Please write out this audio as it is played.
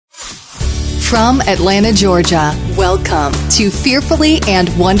From Atlanta, Georgia, welcome to Fearfully and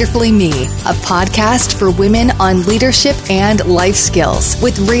Wonderfully Me, a podcast for women on leadership and life skills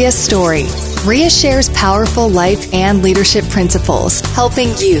with Rhea Story. Rhea shares powerful life and leadership principles, helping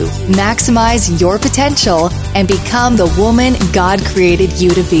you maximize your potential and become the woman God created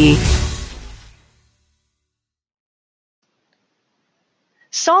you to be.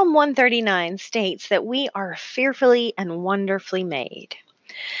 Psalm 139 states that we are fearfully and wonderfully made.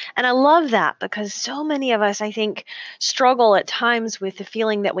 And I love that because so many of us, I think, struggle at times with the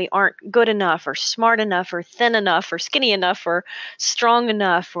feeling that we aren't good enough or smart enough or thin enough or skinny enough or strong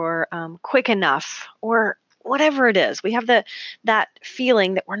enough or quick enough or whatever it is. We have that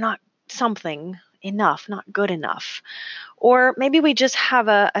feeling that we're not something enough, not good enough. Or maybe we just have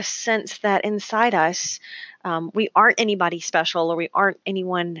a sense that inside us, we aren't anybody special or we aren't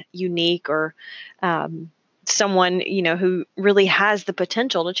anyone unique or someone, who really has the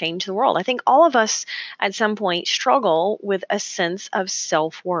potential to change the world. I think all of us at some point struggle with a sense of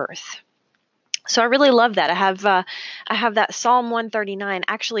self-worth. So I really love that. I have that Psalm 139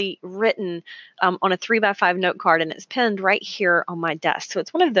 actually written on a 3x5 note card, and it's pinned right here on my desk. So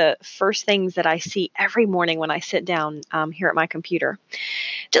it's one of the first things that I see every morning when I sit down here at my computer.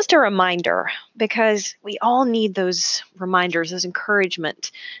 Just a reminder, because we all need those reminders, those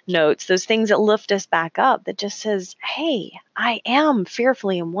encouragement notes, those things that lift us back up that just says, hey, I am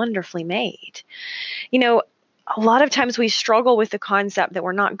fearfully and wonderfully made. A lot of times we struggle with the concept that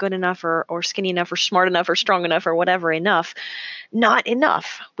we're not good enough or skinny enough or smart enough or strong enough or whatever enough. Not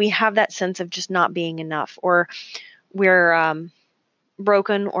enough. We have that sense of just not being enough, or we're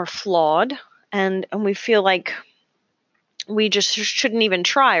broken or flawed, and we feel like we just shouldn't even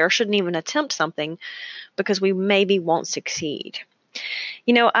try or shouldn't even attempt something because we maybe won't succeed.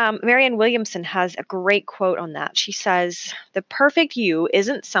 Marianne Williamson has a great quote on that. She says, "The perfect you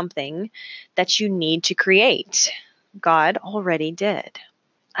isn't something that you need to create. God already did."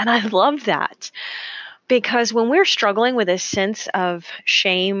 And I love that, because when we're struggling with a sense of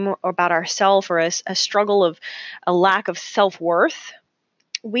shame about ourselves or a struggle of a lack of self-worth,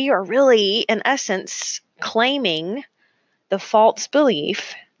 we are really, in essence, claiming the false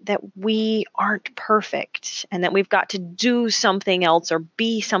belief that we aren't perfect and that we've got to do something else or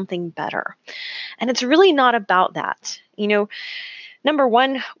be something better. And it's really not about that. Number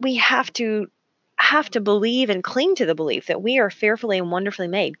one, we have to believe and cling to the belief that we are fearfully and wonderfully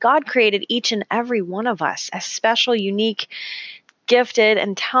made. God created each and every one of us as special, unique, gifted,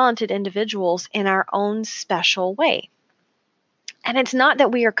 and talented individuals in our own special way. And it's not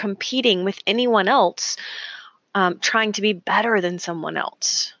that we are competing with anyone else, trying to be better than someone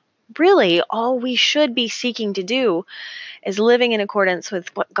else. Really, all we should be seeking to do is living in accordance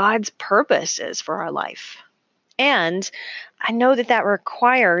with what God's purpose is for our life. And I know that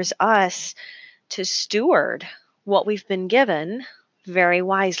requires us to steward what we've been given very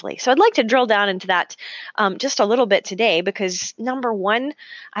wisely. So I'd like to drill down into that just a little bit today, because number one,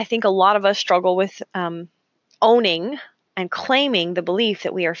 I think a lot of us struggle with owning and claiming the belief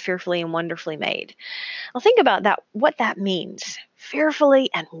that we are fearfully and wonderfully made. Well, think about that, what that means. Fearfully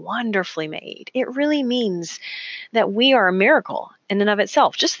and wonderfully made. It really means that we are a miracle in and of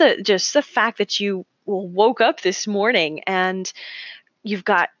itself. Just the fact that you woke up this morning and you've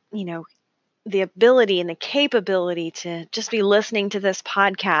got, the ability and the capability to just be listening to this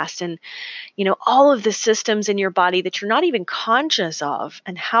podcast, and all of the systems in your body that you're not even conscious of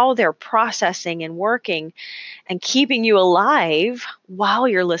and how they're processing and working and keeping you alive while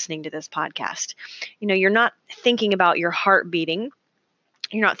you're listening to this podcast. You're not thinking about your heart beating.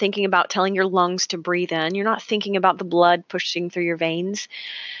 You're not thinking about telling your lungs to breathe in. You're not thinking about the blood pushing through your veins.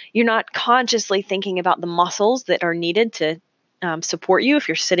 You're not consciously thinking about the muscles that are needed to support you if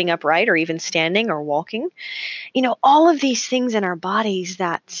you're sitting upright or even standing or walking. All of these things in our bodies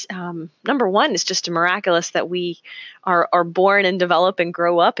that, number one, is just miraculous that we are born and develop and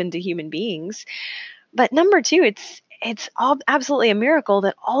grow up into human beings. But number two, it's absolutely a miracle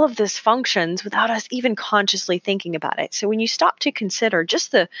that all of this functions without us even consciously thinking about it. So when you stop to consider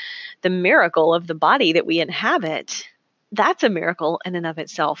just the miracle of the body that we inhabit, that's a miracle in and of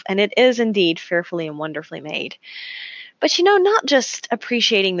itself. And it is indeed fearfully and wonderfully made. But not just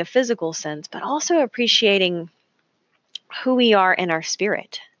appreciating the physical sense, but also appreciating who we are in our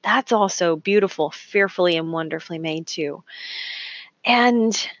spirit. That's also beautiful, fearfully and wonderfully made too.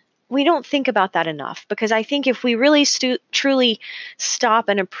 And we don't think about that enough, because I think if we really truly stop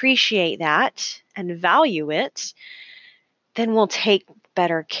and appreciate that and value it, then we'll take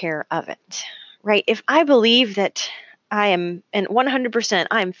better care of it, right? If I believe that I am, and 100%,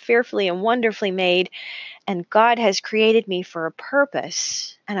 I am fearfully and wonderfully made, and God has created me for a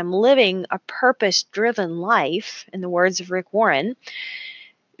purpose, and I'm living a purpose-driven life, in the words of Rick Warren,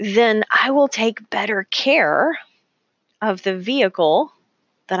 then I will take better care of the vehicle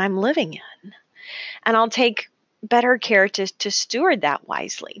that I'm living in. And I'll take better care to steward that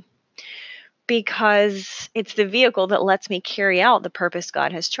wisely, because it's the vehicle that lets me carry out the purpose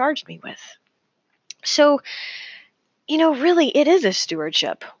God has charged me with. So, really, it is a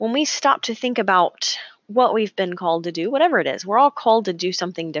stewardship. When we stop to think about what we've been called to do, whatever it is, we're all called to do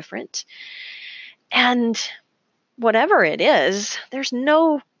something different. And whatever it is, there's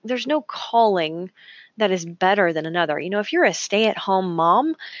no calling that is better than another. If you're a stay-at-home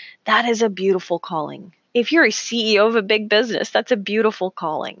mom, that is a beautiful calling. If you're a CEO of a big business, that's a beautiful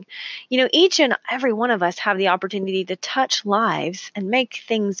calling. Each and every one of us have the opportunity to touch lives and make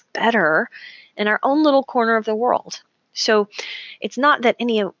things better in our own little corner of the world. So it's not that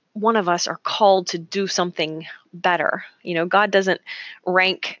any one of us are called to do something better. God doesn't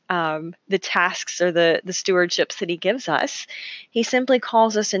rank the tasks or the stewardships that he gives us. He simply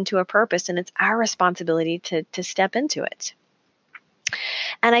calls us into a purpose, and it's our responsibility to step into it.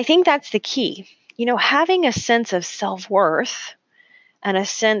 And I think that's the key. Having a sense of self-worth and a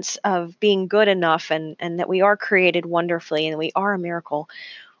sense of being good enough and that we are created wonderfully and we are a miracle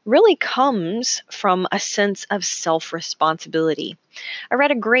really comes from a sense of self-responsibility. I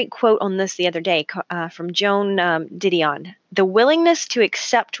read a great quote on this the other day from Joan Didion. The willingness to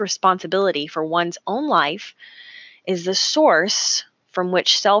accept responsibility for one's own life is the source from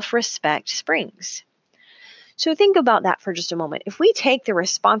which self-respect springs. So think about that for just a moment. If we take the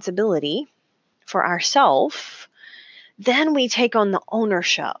responsibility for ourselves, then we take on the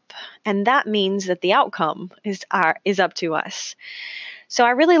ownership, and that means that the outcome is up to us. So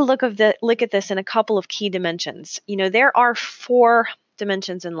I really look at this in a couple of key dimensions. There are 4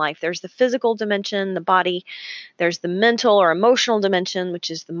 dimensions in life. There's the physical dimension, the body. There's the mental or emotional dimension, which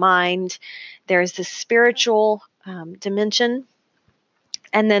is the mind. There's the spiritual dimension.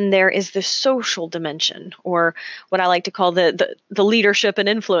 And then there is the social dimension, or what I like to call the leadership and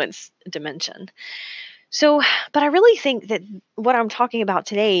influence dimension. So, but I really think that what I'm talking about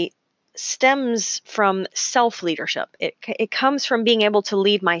today stems from self-leadership. It comes from being able to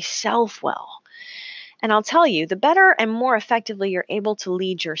lead myself well. And I'll tell you, the better and more effectively you're able to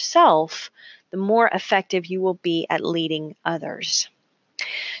lead yourself, the more effective you will be at leading others.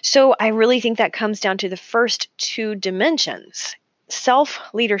 So I really think that comes down to the first 2 dimensions.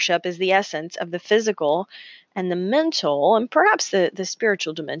 Self-leadership is the essence of the physical and the mental, and perhaps the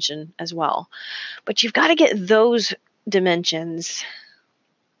spiritual dimension as well. But you've got to get those dimensions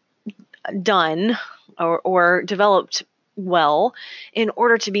done or developed well in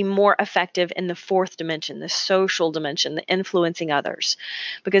order to be more effective in the 4th dimension, the social dimension, the influencing others.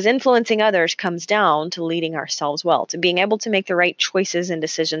 Because influencing others comes down to leading ourselves well, to being able to make the right choices and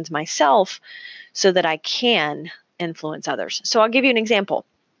decisions myself so that I can influence others. So I'll give you an example.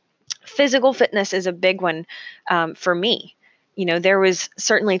 Physical fitness is a big one for me. There was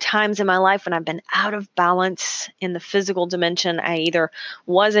certainly times in my life when I've been out of balance in the physical dimension. I either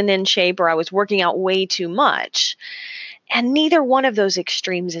wasn't in shape or I was working out way too much. And neither one of those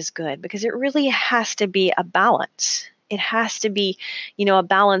extremes is good, because it really has to be a balance. It has to be, a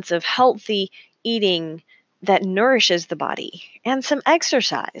balance of healthy eating that nourishes the body and some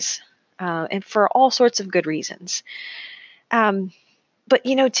exercise, and for all sorts of good reasons. But,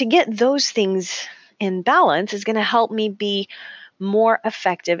 to get those things in balance is going to help me be more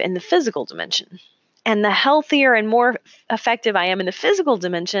effective in the physical dimension. And the healthier and more effective I am in the physical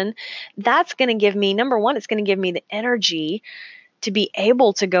dimension, that's going to give me, number one, it's going to give me the energy to be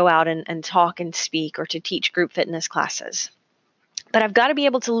able to go out and talk and speak or to teach group fitness classes. But I've got to be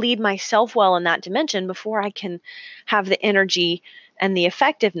able to lead myself well in that dimension before I can have the energy and the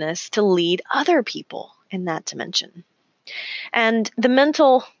effectiveness to lead other people in that dimension. And the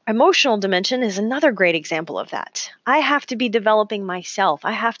mental, emotional dimension is another great example of that. I have to be developing myself.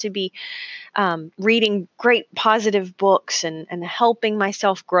 I have to be reading great positive books and helping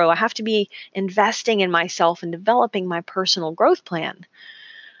myself grow. I have to be investing in myself and developing my personal growth plan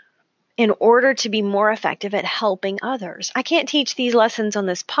in order to be more effective at helping others. I can't teach these lessons on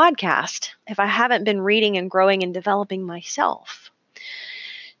this podcast if I haven't been reading and growing and developing myself.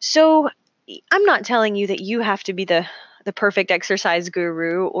 So I'm not telling you that you have to be the perfect exercise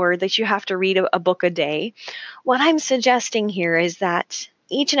guru or that you have to read a book a day. What I'm suggesting here is that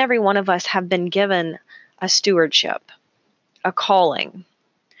each and every one of us have been given a stewardship, a calling.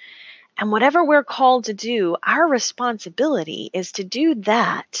 And whatever we're called to do, our responsibility is to do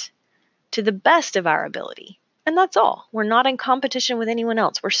that to the best of our ability. And that's all. We're not in competition with anyone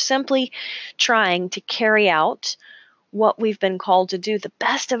else. We're simply trying to carry out what we've been called to do the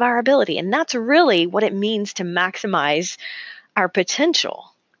best of our ability. And that's really what it means to maximize our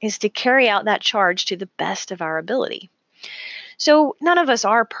potential, is to carry out that charge to the best of our ability. So none of us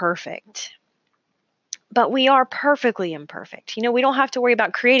are perfect, but we are perfectly imperfect. We don't have to worry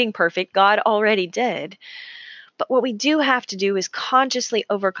about creating perfect. God already did. But what we do have to do is consciously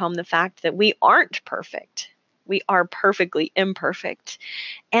overcome the fact that we aren't perfect. We are perfectly imperfect.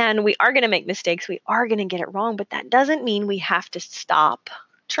 And we are going to make mistakes. We are going to get it wrong. But that doesn't mean we have to stop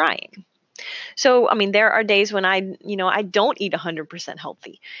trying. So, there are days when I don't eat 100%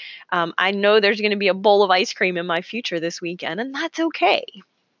 healthy. I know there's going to be a bowl of ice cream in my future this weekend, and that's okay.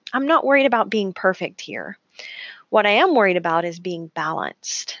 I'm not worried about being perfect here. What I am worried about is being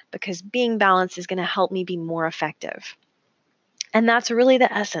balanced, because being balanced is going to help me be more effective. And that's really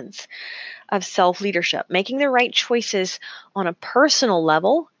the essence of self-leadership, making the right choices on a personal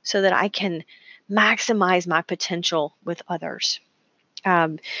level so that I can maximize my potential with others.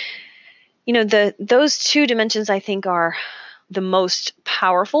 Those two dimensions, I think, are the most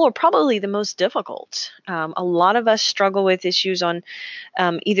powerful, or probably the most difficult. A lot of us struggle with issues on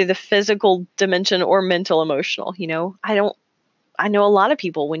either the physical dimension or mental, emotional. I know a lot of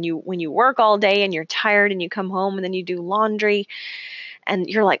people, when you work all day and you're tired and you come home and then you do laundry and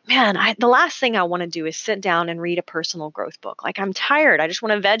you're like, man, the last thing I want to do is sit down and read a personal growth book. Like, I'm tired. I just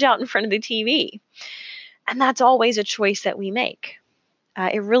want to veg out in front of the TV. And that's always a choice that we make.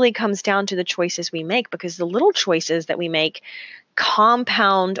 It really comes down to the choices we make, because the little choices that we make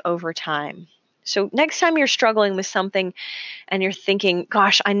compound over time. So next time you're struggling with something and you're thinking,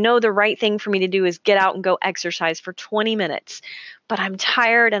 gosh, I know the right thing for me to do is get out and go exercise for 20 minutes, but I'm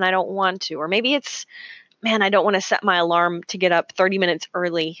tired and I don't want to. Or maybe it's, man, I don't want to set my alarm to get up 30 minutes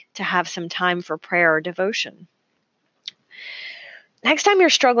early to have some time for prayer or devotion. Next time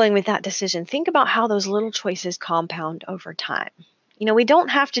you're struggling with that decision, think about how those little choices compound over time. We don't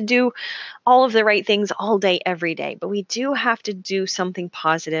have to do all of the right things all day, every day, but we do have to do something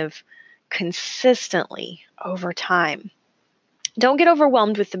positive consistently over time. Don't get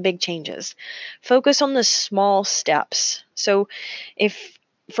overwhelmed with the big changes. Focus on the small steps. So if,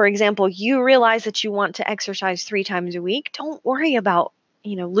 for example, you realize that you want to exercise 3 times a week, don't worry about,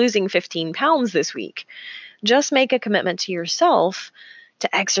 losing 15 pounds this week. Just make a commitment to yourself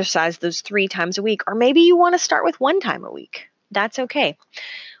to exercise those 3 times a week. Or maybe you want to start with 1 time a week. That's okay.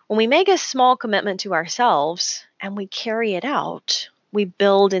 When we make a small commitment to ourselves and we carry it out, we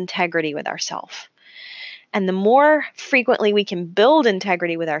build integrity with ourselves. And the more frequently we can build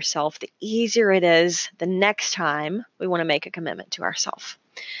integrity with ourselves, the easier it is the next time we want to make a commitment to ourselves.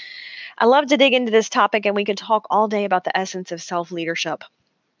 I love to dig into this topic, and we could talk all day about the essence of self-leadership.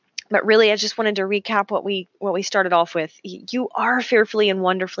 But really, I just wanted to recap what we started off with. You are fearfully and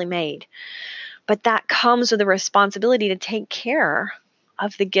wonderfully made. But that comes with a responsibility to take care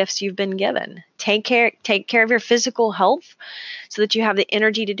of the gifts you've been given. Take care of your physical health so that you have the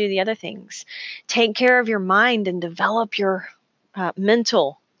energy to do the other things. Take care of your mind and develop your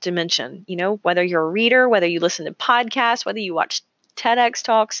mental dimension. Whether you're a reader, whether you listen to podcasts, whether you watch TEDx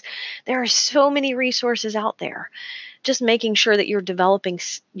talks, there are so many resources out there. Just making sure that you're developing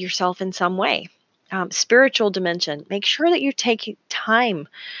yourself in some way. Spiritual dimension. Make sure that you take time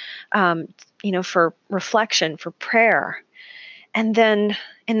for reflection, for prayer. And then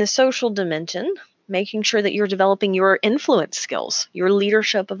in the social dimension, making sure that you're developing your influence skills, your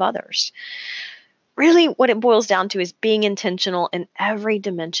leadership of others. Really, what it boils down to is being intentional in every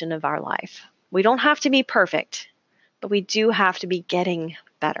dimension of our life. We don't have to be perfect, but we do have to be getting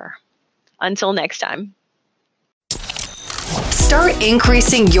better. Until next time. Start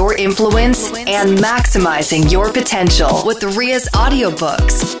increasing your influence and maximizing your potential with Ria's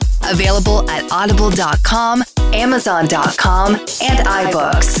audiobooks. Available at audible.com, amazon.com, and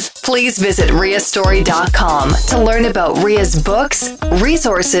iBooks. Please visit riastory.com to learn about Ria's books,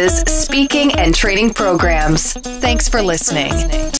 resources, speaking, and training programs. Thanks for listening.